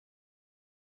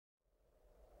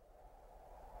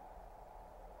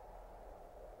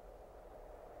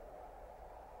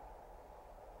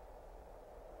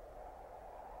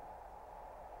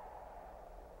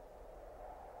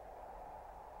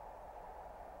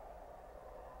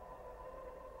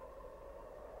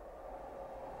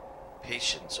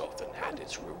patience often had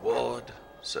its reward,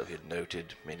 so he had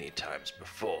noted many times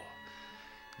before.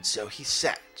 And so he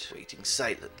sat, waiting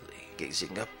silently,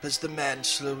 gazing up as the man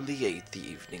slowly ate the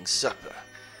evening supper,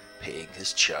 paying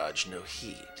his charge no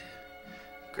heed.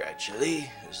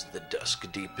 Gradually, as the dusk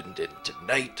deepened into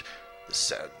night, the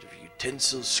sound of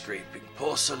utensils scraping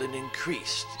porcelain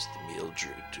increased as the meal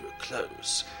drew to a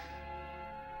close,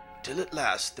 till at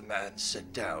last the man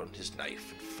set down his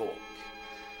knife and fork.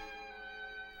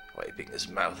 Wiping his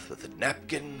mouth with a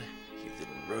napkin, he then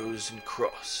rose and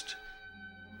crossed,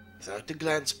 without a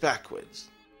glance backwards,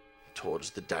 towards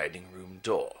the dining room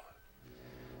door.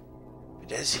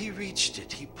 But as he reached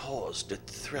it, he paused at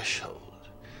the threshold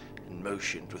and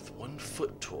motioned with one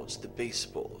foot towards the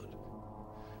baseboard,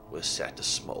 where sat a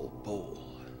small bowl.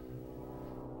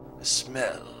 A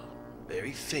smell,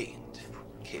 very faint,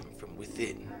 came from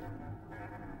within,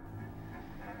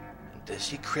 and as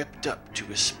he crept up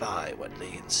to espy what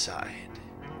lay inside,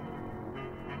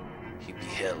 he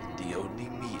beheld the only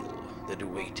meal that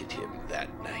awaited him that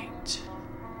night.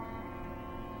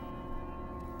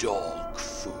 Dog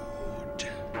food.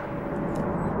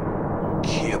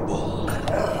 Kibble.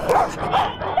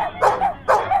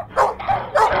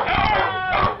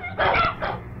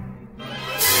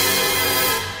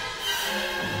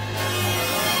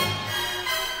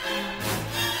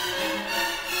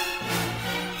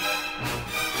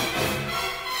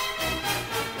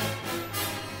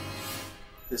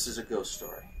 This is a ghost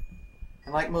story.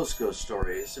 And like most ghost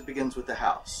stories, it begins with the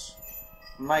house.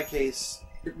 In my case,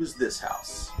 it was this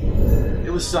house. It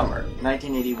was summer,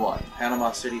 1981,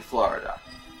 Panama City, Florida.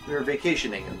 We were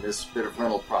vacationing in this bit of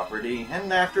rental property,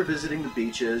 and after visiting the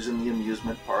beaches and the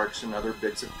amusement parks and other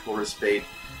bits of tourist bait,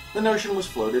 the notion was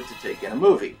floated to take in a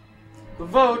movie. The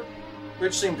vote,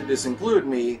 which seemed to disinclude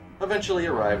me, eventually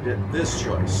arrived at this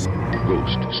choice.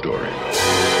 Ghost story.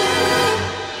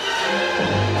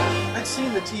 I'd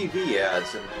seen the TV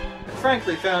ads and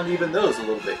frankly found even those a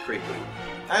little bit creepy.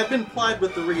 I had been plied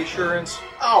with the reassurance,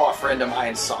 "Oh, a friend of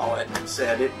mine saw it and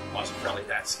said it wasn't really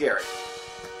that scary."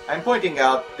 I'm pointing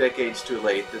out, decades too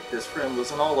late, that this friend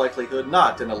was in all likelihood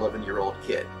not an 11-year-old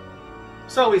kid.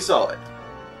 So we saw it.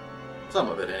 Some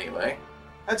of it, anyway.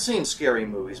 I'd seen scary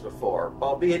movies before,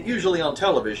 albeit usually on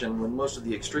television when most of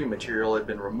the extreme material had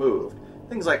been removed.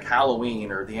 Things like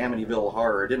Halloween or the Amityville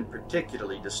Horror didn't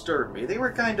particularly disturb me. They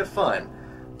were kind of fun.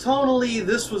 Tonally,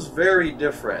 this was very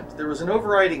different. There was an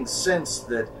overriding sense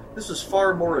that this was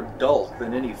far more adult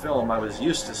than any film I was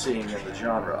used to seeing in the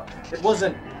genre. It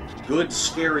wasn't good,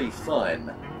 scary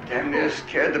fun. Damn near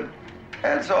scared the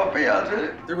pants off me,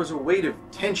 Andre. There was a weight of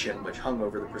tension which hung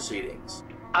over the proceedings.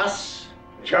 Us?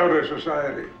 Chowder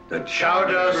Society. The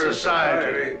Chowder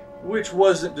Society. Which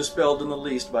wasn't dispelled in the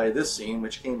least by this scene,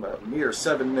 which came a mere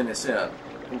 7 minutes in,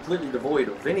 completely devoid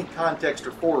of any context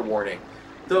or forewarning.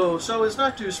 Though, so as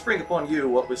not to spring upon you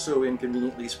what was so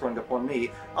inconveniently sprung upon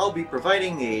me, I'll be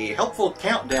providing a helpful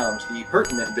countdown to the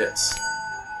pertinent bits.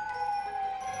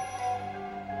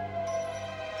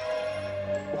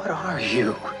 What are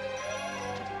you?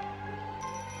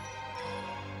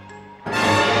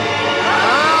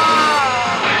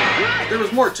 There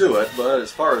was more to it, but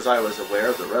as far as I was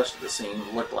aware, the rest of the scene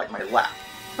looked like my lap.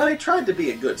 But I tried to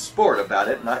be a good sport about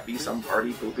it, not be some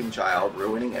party-pooping child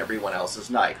ruining everyone else's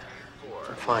night.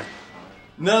 Fine.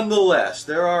 Nonetheless,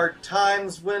 there are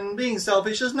times when being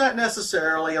selfish is not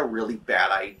necessarily a really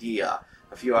bad idea.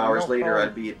 A few hours later,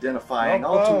 I'd be identifying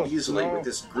all too easily with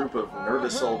this group of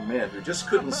nervous old men who just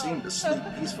couldn't seem to sleep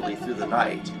peacefully through the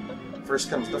night. First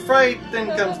comes the fright, then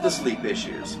comes the sleep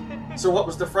issues. So what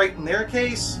was the fright in their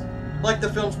case? Like the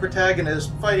film's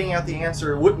protagonist, finding out the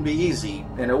answer wouldn't be easy,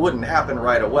 and it wouldn't happen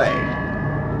right away.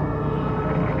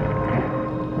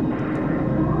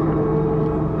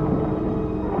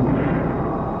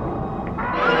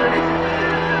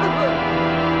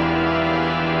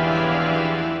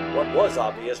 What was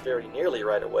obvious very nearly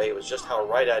right away was just how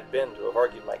right I'd been to have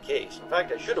argued my case. In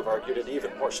fact, I should have argued it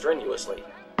even more strenuously.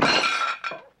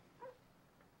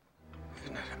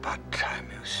 Isn't it about time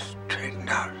you straightened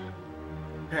out?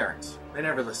 Parents, they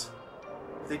never listen.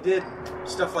 If they did,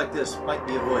 stuff like this might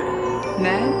be avoided.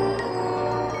 네?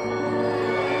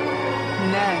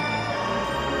 네.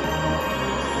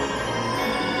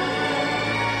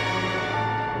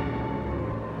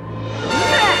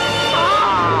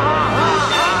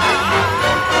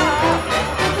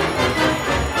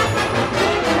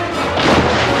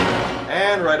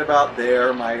 And right about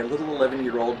there, my little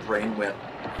 11-year-old brain went.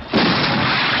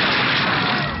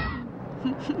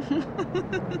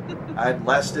 I'd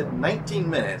lasted 19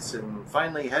 minutes and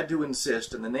finally had to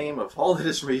insist in the name of all that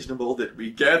is reasonable that we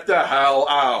get the hell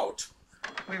out.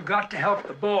 We've got to help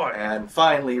the boy. And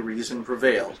finally, reason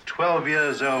prevailed. 12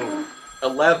 years old.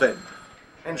 11.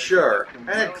 And sure,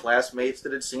 I had classmates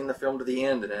that had seen the film to the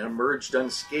end and had emerged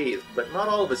unscathed, but not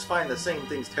all of us find the same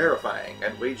things terrifying.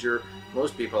 I'd wager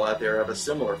most people out there have a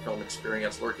similar film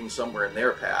experience lurking somewhere in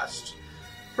their past.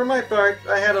 For my part,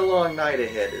 I had a long night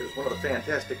ahead. It was one of the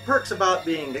fantastic perks about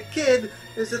being a kid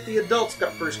is that the adults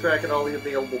got first crack at all the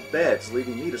available beds,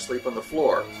 leaving me to sleep on the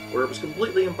floor, where it was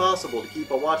completely impossible to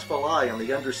keep a watchful eye on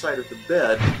the underside of the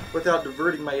bed without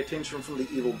diverting my attention from the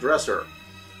evil dresser.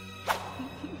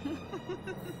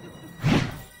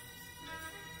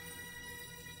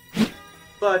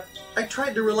 But I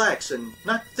tried to relax and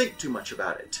not think too much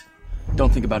about it.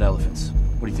 Don't think about elephants.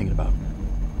 What are you thinking about?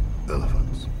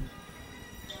 Elephants.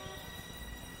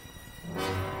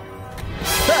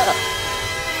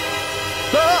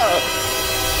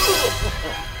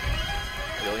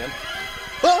 Alien?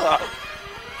 Ah!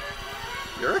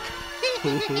 Yerk?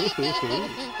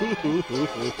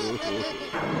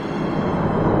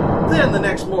 Then the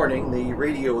next morning, the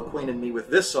radio acquainted me with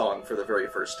this song for the very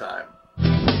first time.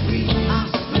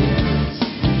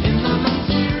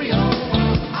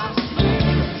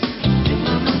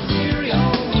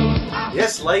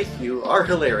 Yes, life, you are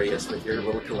hilarious with your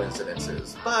little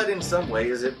coincidences, but in some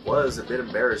ways it was a bit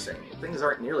embarrassing. Things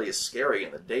aren't nearly as scary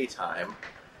in the daytime,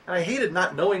 and I hated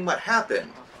not knowing what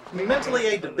happened. Mentally,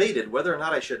 I debated whether or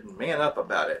not I should man up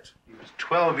about it. He was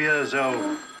 12 years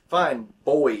old. Fine,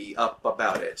 boy up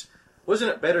about it. Wasn't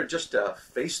it better just to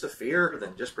face the fear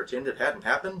than just pretend it hadn't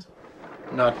happened?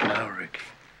 Not now, Ricky.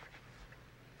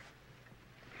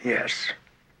 Yes.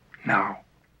 Now.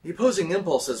 The opposing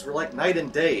impulses were like night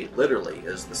and day, literally,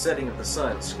 as the setting of the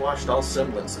sun squashed all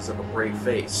semblances of a brave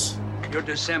face. You're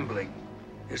dissembling.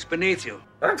 It's beneath you.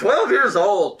 I'm 12 years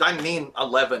old. I mean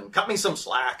 11. Cut me some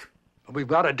slack. But we've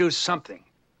got to do something.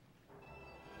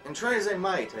 And try as I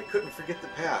might, I couldn't forget the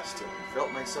past and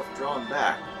felt myself drawn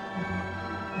back.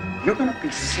 You're going to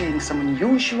be seeing some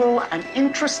unusual and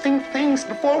interesting things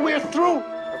before we're through.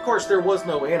 Of course, there was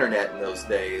no internet in those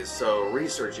days, so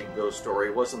researching Ghost Story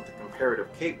wasn't the comparative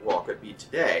cakewalk it'd be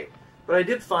today. But I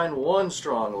did find one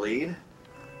strong lead.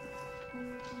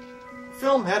 The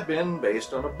film had been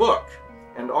based on a book,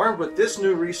 and armed with this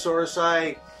new resource,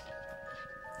 I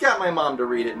got my mom to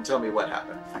read it and tell me what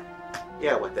happened.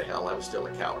 Yeah, what the hell, I was still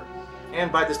a coward.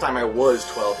 And by this time I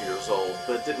was 12 years old,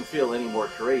 but didn't feel any more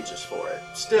courageous for it.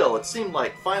 Still, it seemed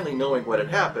like finally knowing what had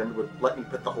happened would let me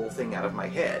put the whole thing out of my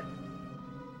head.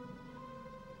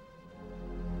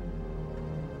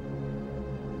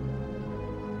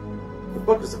 The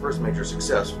book was the first major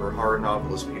success for horror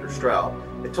novelist Peter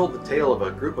Straub. It told the tale of a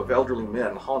group of elderly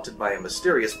men haunted by a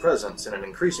mysterious presence in an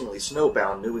increasingly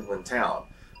snowbound New England town,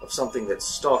 of something that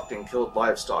stalked and killed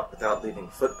livestock without leaving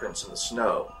footprints in the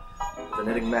snow, of an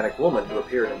enigmatic woman who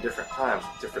appeared in different times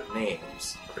with different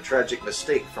names, of a tragic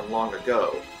mistake from long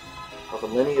ago, of a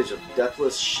lineage of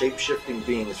deathless, shape-shifting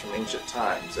beings from ancient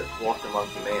times that walked among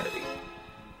humanity.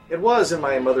 It was, in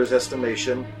my mother's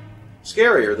estimation,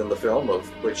 scarier than the film, of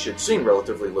which she'd seen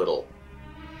relatively little.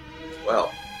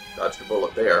 Well, dodged a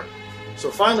bullet there.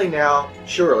 So finally now,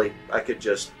 surely, I could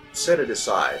just set it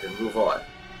aside and move on.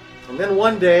 And then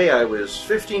one day I was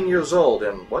 15 years old,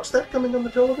 and what's that coming on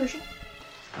the television?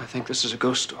 I think this is a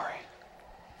ghost story.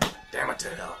 Damn it to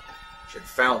hell. She'd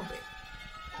found me.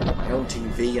 My own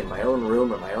TV in my own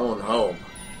room in my own home.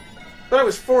 But I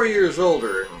was 4 years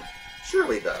older, and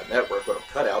surely the network would have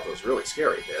cut out those really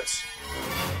scary bits.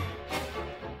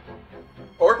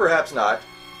 Or perhaps not.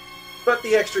 But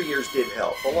the extra years did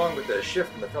help, along with the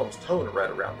shift in the film's tone right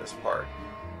around this part.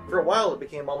 For a while it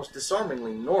became almost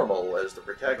disarmingly normal as the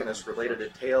protagonist related a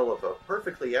tale of a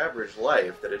perfectly average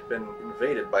life that had been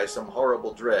invaded by some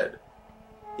horrible dread.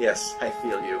 Yes, I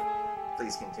feel you.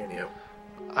 Please continue.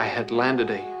 I had landed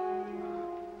a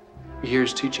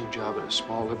year's teaching job at a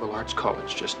small liberal arts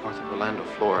college just north of Orlando,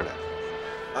 Florida.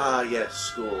 Ah, yes,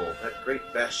 school. That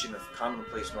great bastion of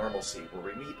commonplace normalcy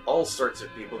where we meet all sorts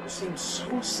of people who seem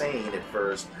so sane at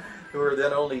first, who are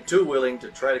then only too willing to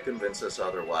try to convince us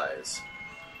otherwise.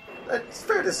 It's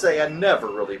fair to say I never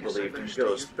really believed in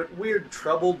ghosts, but weird,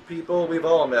 troubled people, we've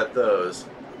all met those.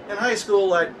 In high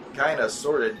school, I'd kinda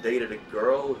sorta dated a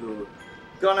girl who'd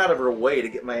gone out of her way to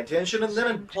get my attention and then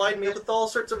implied me with all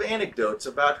sorts of anecdotes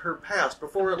about her past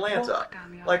before Atlanta.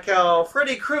 Like how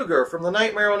Freddy Krueger from the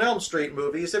Nightmare on Elm Street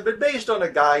movies had been based on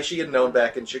a guy she had known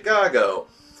back in Chicago.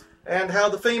 And how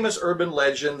the famous urban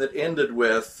legend that ended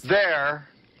with... There,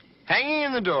 hanging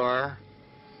in the door,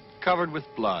 covered with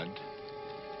blood,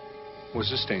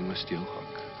 was a stainless steel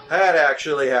hook. had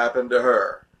actually happened to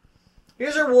her.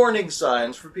 These are warning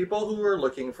signs for people who are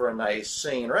looking for a nice,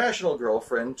 sane, rational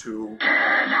girlfriend to...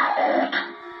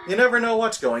 You never know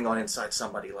what's going on inside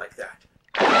somebody like that.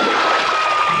 The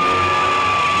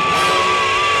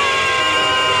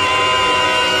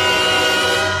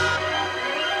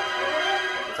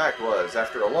fact was,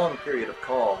 after a long period of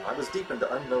calm, I was deep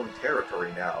into unknown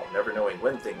territory now, never knowing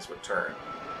when things would turn.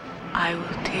 I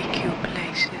will take you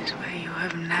places where you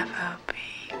have never been.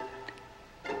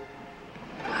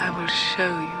 I will show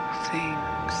you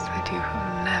things that you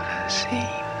have never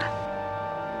seen.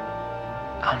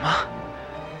 Alma?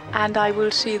 And I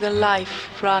will see the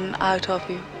life run out of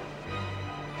you.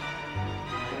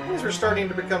 Things were starting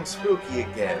to become spooky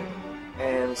again,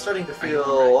 and starting to feel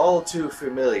all too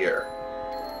familiar.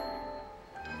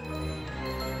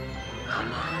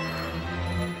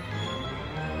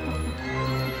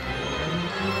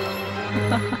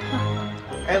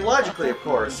 And logically, of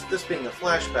course, this being a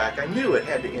flashback, I knew it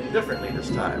had to end differently this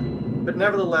time. But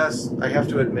nevertheless, I have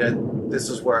to admit, this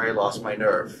is where I lost my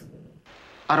nerve.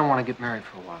 I don't want to get married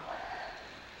for a while.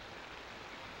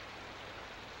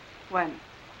 When?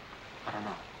 I don't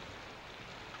know.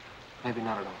 Maybe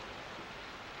not at all.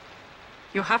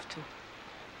 You have to.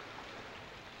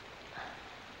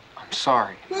 I'm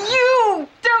sorry. You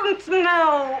don't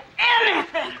know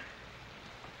anything!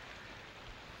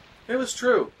 It was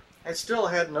true. I still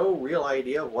had no real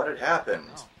idea of what had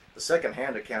happened. The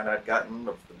second-hand account I'd gotten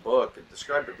of the book had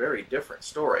described a very different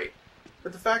story.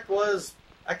 But the fact was,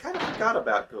 I kind of forgot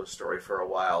about Ghost Story for a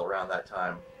while around that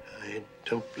time. I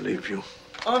don't believe you.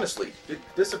 Honestly, it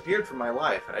disappeared from my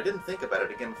life, and I didn't think about it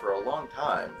again for a long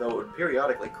time, though it would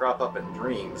periodically crop up in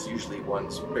dreams, usually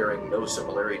ones bearing no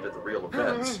similarity to the real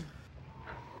events.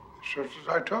 Just as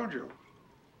I told you.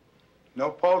 No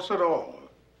pulse at all.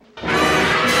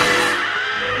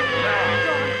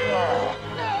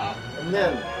 And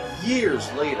then,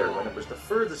 years later, when it was the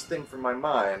furthest thing from my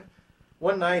mind,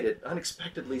 one night it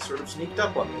unexpectedly sort of sneaked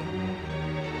up on me.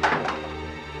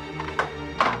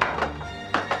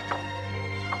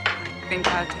 I think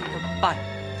I'll take a bite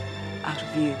out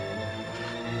of you.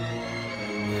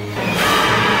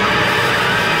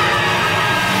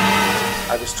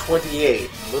 I was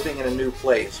 28, living in a new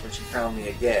place when she found me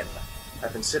again.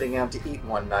 I'd been sitting down to eat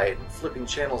one night and flipping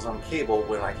channels on cable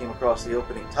when I came across the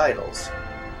opening titles.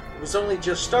 It was only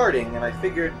just starting, and I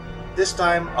figured this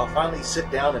time I'll finally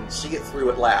sit down and see it through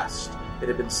at last. It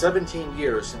had been 17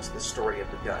 years since this story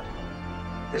had begun.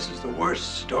 This is the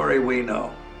worst story we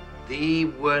know. The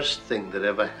worst thing that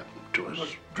ever happened to us.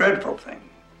 Most dreadful thing.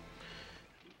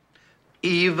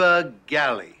 Eva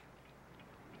Galley.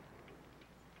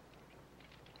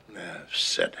 I've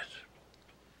said it.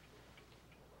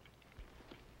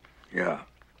 Yeah.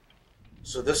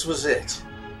 So this was it.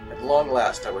 At long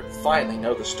last, I would finally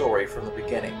know the story from the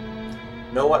beginning.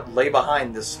 Know what lay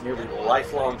behind this nearly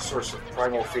lifelong source of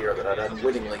primal fear that I'd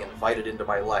unwittingly invited into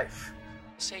my life.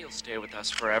 Say you'll stay with us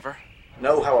forever.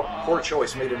 Know how a poor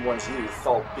choice made in one's youth,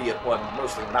 albeit one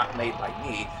mostly not made by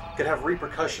me, could have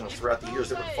repercussions throughout the years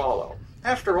that would follow.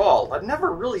 After all, I'd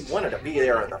never really wanted to be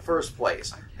there in the first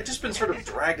place. I'd just been sort of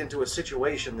dragged into a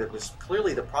situation that was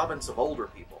clearly the province of older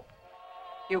people.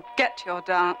 You get your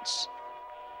dance.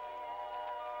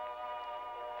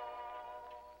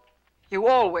 You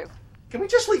all will. Can we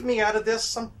just leave me out of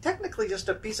this? I'm technically just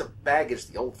a piece of baggage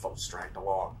the old folks dragged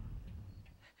along.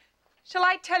 Shall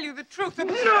I tell you the truth?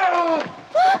 No!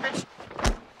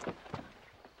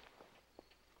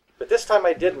 But this time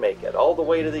I did make it, all the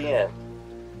way to the end.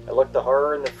 I looked the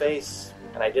horror in the face,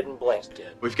 and I didn't blink.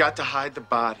 We've got to hide the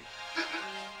body.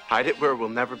 Hide it where it will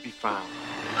never be found.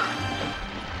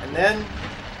 And then,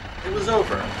 it was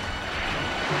over.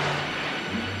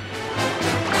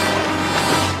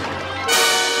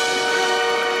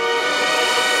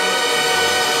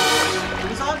 It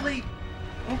was oddly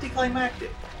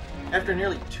anticlimactic. After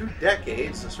nearly 2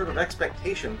 decades, a sort of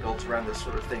expectation built around this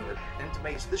sort of thing that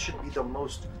intimates this should be the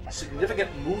most significant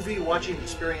movie-watching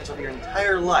experience of your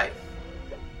entire life.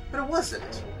 But it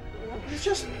wasn't. It was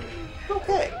just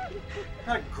okay.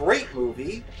 Not a great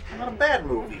movie, not a bad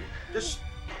movie, just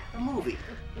a movie.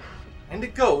 And a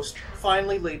ghost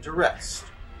finally laid to rest.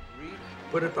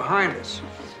 Put it behind us.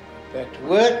 Back to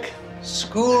work,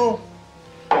 school,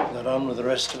 got on with the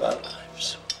rest of our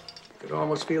lives. You could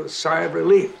almost feel a sigh of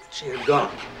relief that she had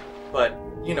gone. But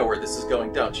you know where this is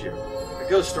going, don't you? A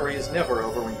ghost story is never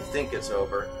over when you think it's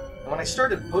over. And when I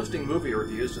started posting movie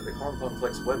reviews to the Cornpone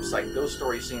Flicks website, Ghost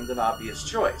Story seemed an obvious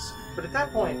choice. But at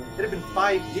that point, it had been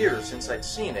 5 years since I'd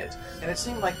seen it, and it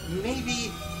seemed like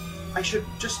maybe I should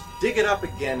just dig it up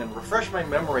again and refresh my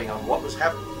memory on what was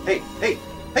happening. Hey,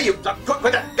 you!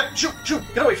 Quit that! Shoot!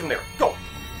 Get away from there! Go!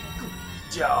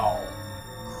 Go!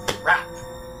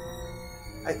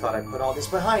 I thought I'd put all this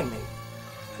behind me.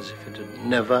 As if it had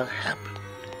never happened.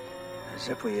 As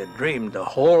if we had dreamed the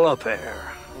whole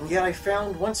affair. And yet I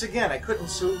found, once again, I couldn't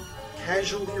so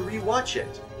casually rewatch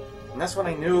it. And that's when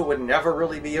I knew it would never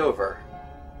really be over.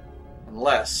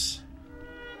 Unless...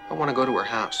 I want to go to her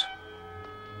house.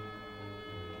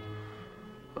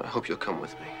 I hope you'll come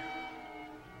with me.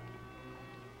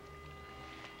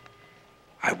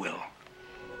 I will.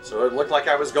 So it looked like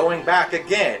I was going back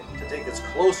again to take as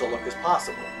close a look as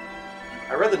possible.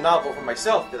 I read the novel for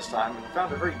myself this time and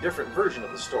found a very different version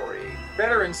of the story.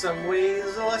 Better in some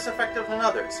ways, less effective than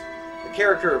others. The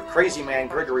character of crazy man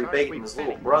Gregory Bate and his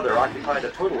little brother occupied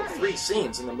a total of 3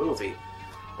 scenes in the movie.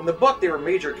 In the book, they were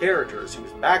major characters whose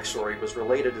backstory was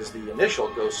related as the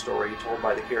initial ghost story told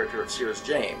by the character of Sears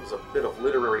James, a bit of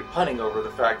literary punning over the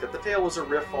fact that the tale was a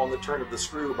riff on The Turn of the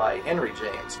Screw by Henry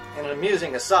James. And an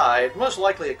amusing aside, most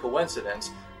likely a coincidence,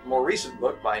 a more recent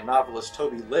book by novelist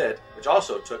Toby Litt, which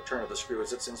also took Turn of the Screw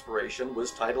as its inspiration,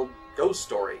 was titled Ghost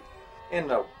Story.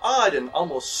 In an odd and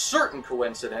almost certain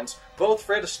coincidence, both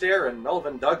Fred Astaire and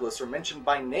Melvin Douglas are mentioned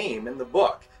by name in the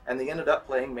book, and they ended up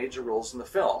playing major roles in the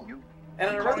film. And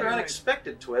in a rather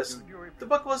unexpected twist, the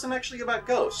book wasn't actually about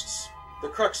ghosts. The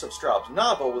crux of Straub's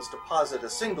novel was to posit a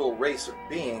single race of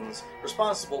beings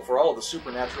responsible for all of the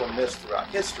supernatural myths throughout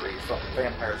history, from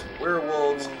vampires and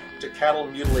werewolves to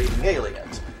cattle-mutilating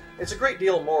aliens. It's a great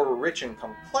deal more rich and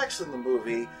complex than the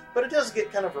movie, but it does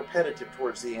get kind of repetitive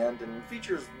towards the end and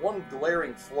features one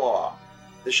glaring flaw.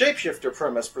 The shapeshifter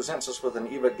premise presents us with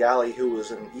an Eva Galli who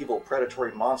is an evil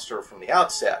predatory monster from the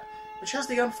outset, which has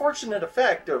the unfortunate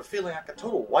effect of feeling like a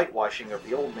total whitewashing of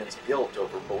the old men's guilt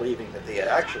over believing that they had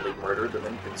actually murdered and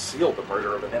then concealed the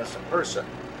murder of an innocent person.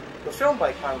 The film,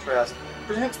 by contrast,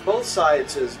 presents both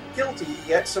sides as guilty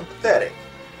yet sympathetic.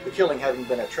 The killing having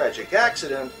been a tragic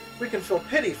accident, we can feel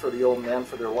pity for the old men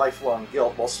for their lifelong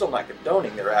guilt while still not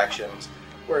condoning their actions,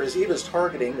 whereas Eva's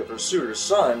targeting of her suitor's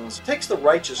sons takes the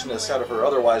righteousness out of her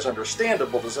otherwise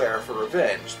understandable desire for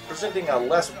revenge, presenting a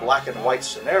less black and white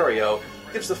scenario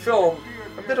gives the film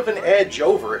a bit of an edge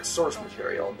over its source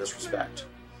material in this respect.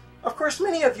 Of course,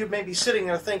 many of you may be sitting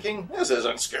there thinking, this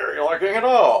isn't scary looking at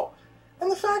all. And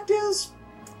the fact is,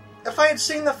 if I had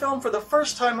seen the film for the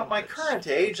first time at my current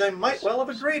age, I might well have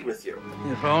agreed with you.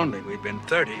 If only we'd been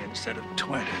 30 instead of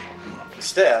 20.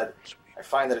 Instead, I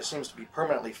find that it seems to be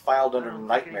permanently filed under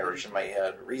nightmarish in my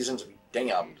head, reason to be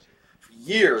damned. For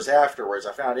years afterwards,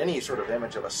 I found any sort of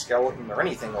image of a skeleton or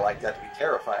anything like that to be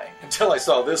terrifying, until I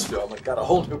saw this film and got a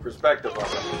whole new perspective on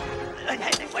them.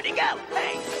 Where'd he go?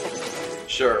 Hey!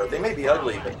 Sure, they may be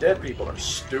ugly, but dead people are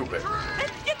stupid.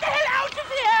 Get the hell out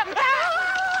of here!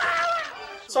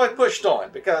 So I pushed on,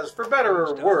 because for better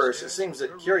or worse, it seems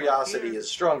that curiosity is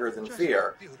stronger than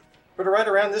fear. But right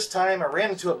around this time, I ran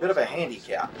into a bit of a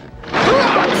handicap.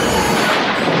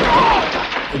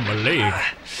 It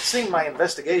seemed my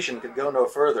investigation could go no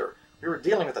further. We were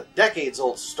dealing with a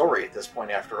decades-old story at this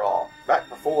point, after all. Back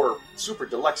before super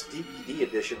deluxe DVD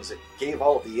editions that gave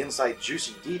all of the inside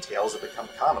juicy details had become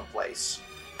commonplace.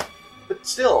 But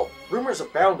still, rumors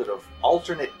abounded of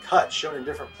alternate cuts shown in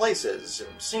different places,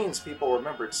 and scenes people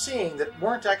remembered seeing that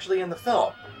weren't actually in the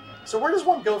film. So where does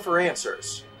one go for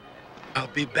answers? I'll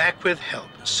be back with help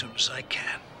as soon as I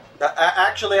can.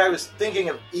 Actually, I was thinking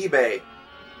of eBay,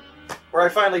 where I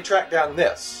finally tracked down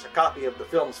this, a copy of the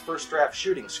film's first draft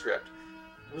shooting script.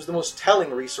 It was the most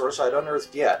telling resource I'd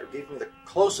unearthed yet. It gave me the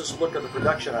closest look at the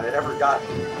production I had ever gotten,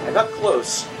 and up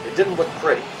close, it didn't look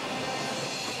pretty.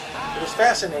 It was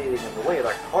fascinating in the way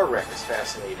that car wreck is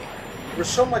fascinating. There was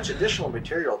so much additional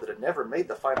material that had never made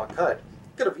the final cut.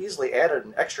 It could have easily added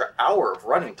an extra hour of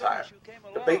running time.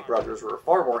 The Bate brothers were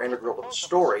far more integral to the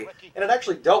story, and it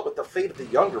actually dealt with the fate of the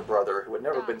younger brother who had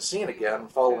never been seen again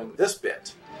following this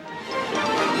bit.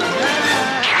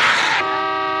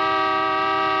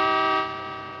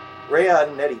 Rhea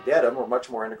and Eddie Dedham were much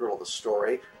more integral to the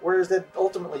story, whereas they'd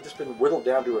ultimately just been whittled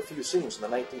down to a few scenes in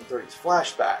the 1930s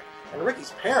flashback. And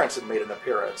Ricky's parents had made an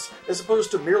appearance, as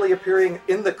opposed to merely appearing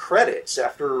in the credits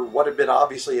after what had been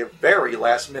obviously a very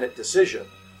last-minute decision.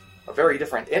 A very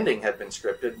different ending had been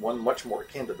scripted, one much more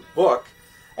akin to the book,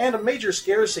 and a major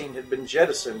scare scene had been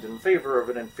jettisoned in favor of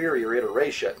an inferior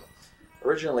iteration.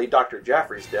 Originally, Dr.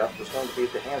 Jaffrey's death was going to be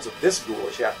at the hands of this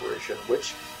ghoulish apparition,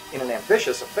 which, in an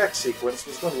ambitious effects sequence,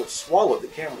 was going to have swallowed the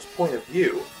camera's point of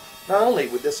view. Not only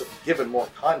would this have given more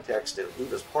context to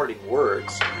Eva's parting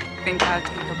words, Think I'll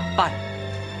take a bite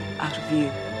out of you.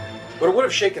 but it would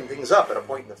have shaken things up at a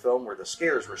point in the film where the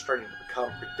scares were starting to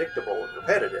become predictable and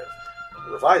repetitive.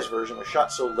 The revised version was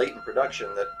shot so late in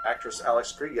production that actress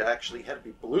Alex Kriga actually had to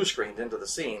be blue-screened into the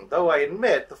scene, though I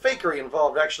admit the fakery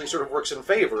involved actually sort of works in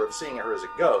favor of seeing her as a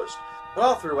ghost. But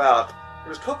all throughout, there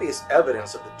was copious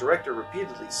evidence of the director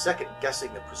repeatedly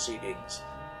second-guessing the proceedings.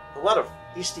 A lot of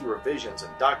hasty revisions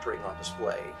and doctoring on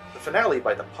display. The finale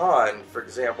by the Pond, for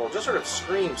example, just sort of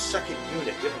screams second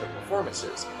unit given the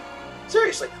performances.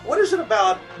 Seriously, what is it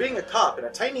about being a cop in a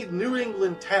tiny New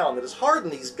England town that has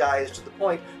hardened these guys to the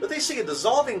point that they see a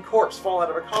dissolving corpse fall out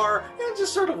of a car and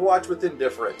just sort of watch with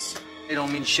indifference? They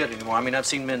don't mean shit anymore. I mean, I've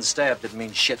seen men stabbed that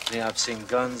mean shit. You know, I've seen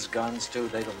guns too.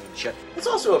 They don't mean shit. It's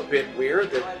also a bit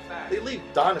weird that they leave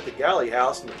Don at the galley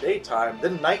house in the daytime,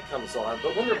 then night comes on,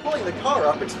 but when they're pulling the car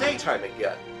up, it's daytime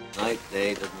again. Night,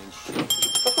 day, doesn't mean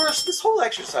shit. Of course, this whole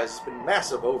exercise has been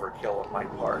massive overkill on my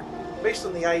part, based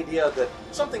on the idea that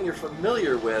something you're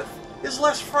familiar with is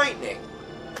less frightening.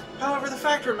 However, the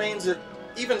fact remains that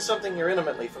even something you're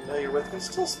intimately familiar with can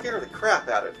still scare the crap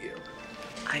out of you.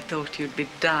 I thought you'd be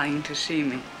dying to see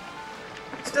me.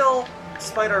 Still,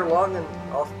 despite our long and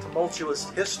tumultuous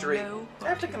history, I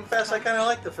have to confess I kind of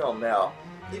like the film now,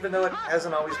 even though it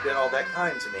hasn't always been all that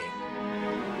kind to me.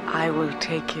 I will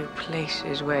take you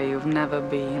places where you've never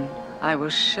been. I will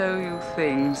show you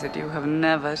things that you have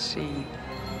never seen.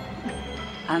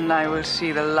 And I will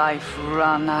see the life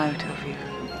run out of you.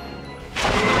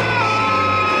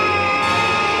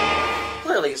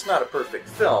 Clearly, it's not a perfect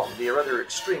film. The rather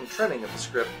extreme trimming of the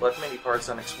script left many parts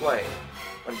unexplained.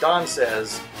 When Don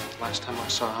says, "Last time I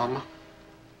saw Alma,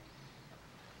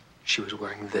 she was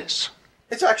wearing this,"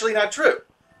 it's actually not true.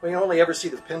 We only ever see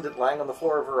the pendant lying on the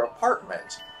floor of her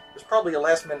apartment. There's probably a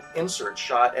last-minute insert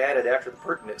shot added after the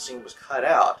pertinent scene was cut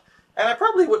out. And I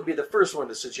probably wouldn't be the first one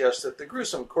to suggest that the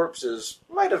gruesome corpses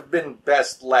might have been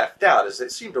best left out, as they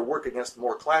seem to work against the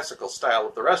more classical style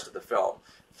of the rest of the film.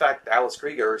 In fact, Alice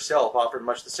Krieger herself offered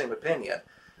much the same opinion.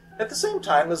 At the same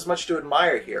time, there's much to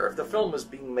admire here. If the film was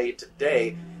being made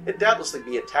today, it'd doubtlessly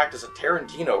be attacked as a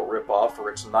Tarantino ripoff for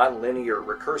its non-linear,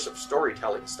 recursive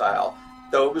storytelling style,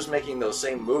 though it was making those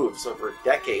same moves over a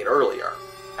decade earlier.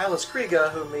 Alice Krieger,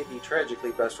 who may be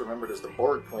tragically best remembered as the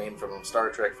Borg Queen from Star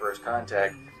Trek First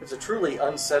Contact, gives a truly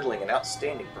unsettling and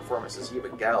outstanding performance as Eva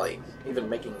Galley, even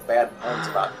making bad puns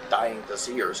about dying to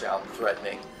see her sound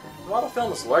threatening. And while the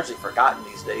film is largely forgotten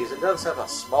these days, it does have a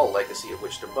small legacy of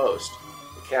which to boast.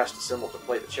 The cast assembled to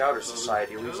play the Chowder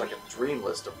Society reads like a dream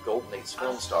list of Golden Age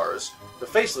film stars. The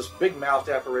faceless, big-mouthed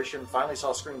apparition finally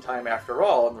saw screen time after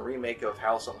all in the remake of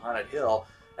House on Haunted Hill,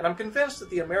 and I'm convinced that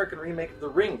the American remake of The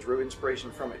Ring drew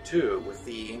inspiration from it too, with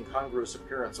the incongruous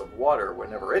appearance of water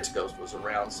whenever its ghost was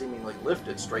around seemingly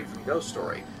lifted straight from Ghost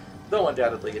Story, though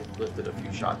undoubtedly it lifted a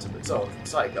few shots of its own from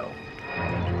Psycho.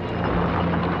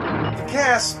 The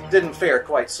cast didn't fare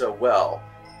quite so well.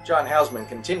 John Houseman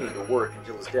continued to work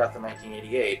until his death in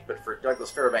 1988, but for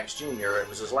Douglas Fairbanks Jr. it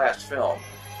was his last film,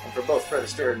 and for both Fred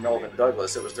Astaire and Melvin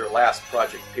Douglas it was their last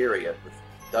project period, with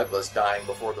Douglas dying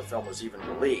before the film was even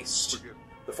released.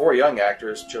 The four young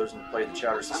actors chosen to play the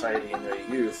Chowder Society in their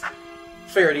youth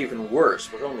fared even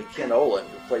worse, with only Ken Olin,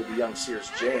 who played the young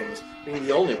Sears James, being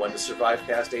the only one to survive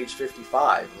past age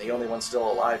 55, and the only one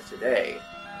still alive today.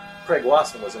 Craig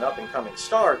Wasson was an up-and-coming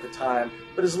star at the time,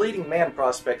 but his leading man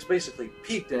prospects basically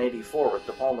peaked in '84 with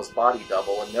De Palma's Body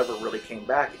Double and never really came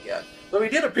back again. Though he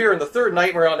did appear in the third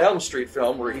Nightmare on Elm Street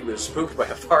film, where he was spooked by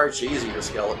a far cheesier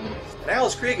skeleton, and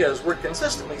Alice Krieger has worked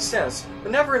consistently since,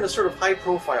 but never in the sort of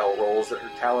high-profile roles that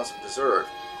her talents have deserved.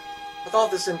 With all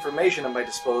this information at my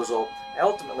disposal, I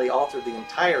ultimately authored the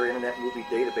entire Internet Movie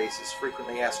Database's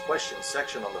Frequently Asked Questions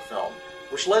section on the film,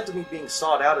 which led to me being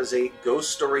sought out as a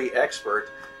ghost story expert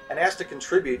and asked to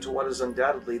contribute to what is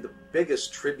undoubtedly the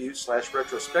biggest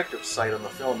tribute/retrospective site on the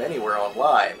film anywhere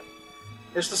online.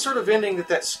 It's the sort of ending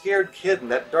that scared kid in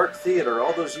that dark theater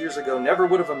all those years ago never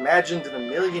would have imagined in a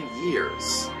million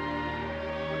years.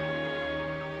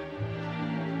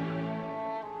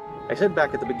 I said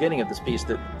back at the beginning of this piece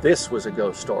that this was a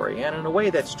ghost story, and in a way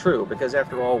that's true, because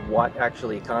after all, what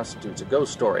actually constitutes a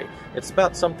ghost story? It's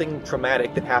about something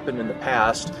traumatic that happened in the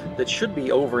past that should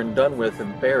be over and done with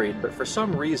and buried, but for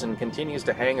some reason continues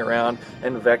to hang around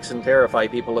and vex and terrify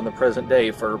people in the present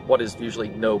day for what is usually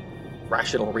no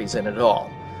rational reason at all.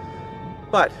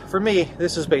 But for me,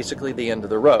 this is basically the end of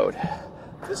the road.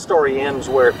 This story ends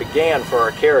where it began for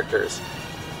our characters.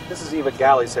 This is Eva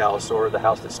Galley's house, or the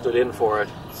house that stood in for it.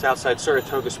 It's outside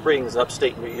Saratoga Springs,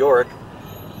 upstate New York.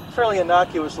 Fairly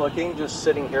innocuous looking, just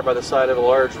sitting here by the side of a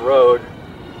large road.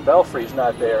 Belfry's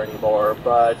not there anymore,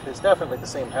 but it's definitely the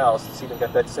same house. It's even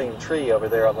got that same tree over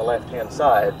there on the left-hand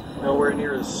side. Nowhere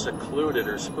near as secluded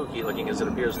or spooky looking as it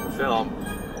appears in the film.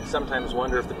 I sometimes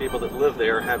wonder if the people that live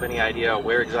there have any idea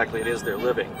where exactly it is they're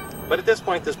living. But at this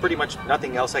point, there's pretty much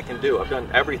nothing else I can do. I've done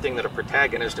everything that a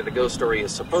protagonist in a ghost story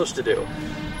is supposed to do.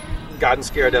 Gotten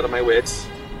scared out of my wits,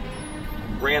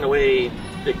 ran away,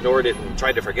 ignored it, and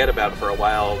tried to forget about it for a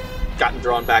while, gotten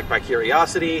drawn back by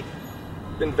curiosity,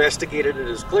 investigated it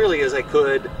as clearly as I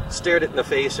could, stared it in the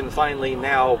face, and finally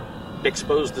now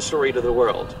exposed the story to the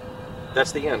world.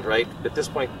 That's the end, right? At this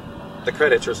point, the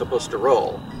credits are supposed to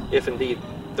roll, if indeed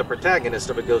the protagonist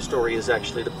of a ghost story is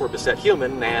actually the poor beset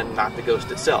human and not the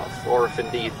ghost itself, or if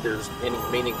indeed there's any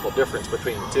meaningful difference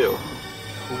between the two.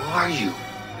 Who are you?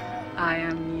 I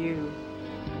am you.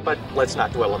 But let's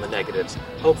not dwell on the negatives.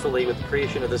 Hopefully, with the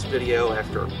creation of this video,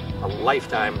 after a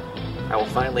lifetime, I will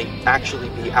finally actually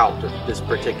be out of this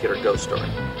particular ghost story.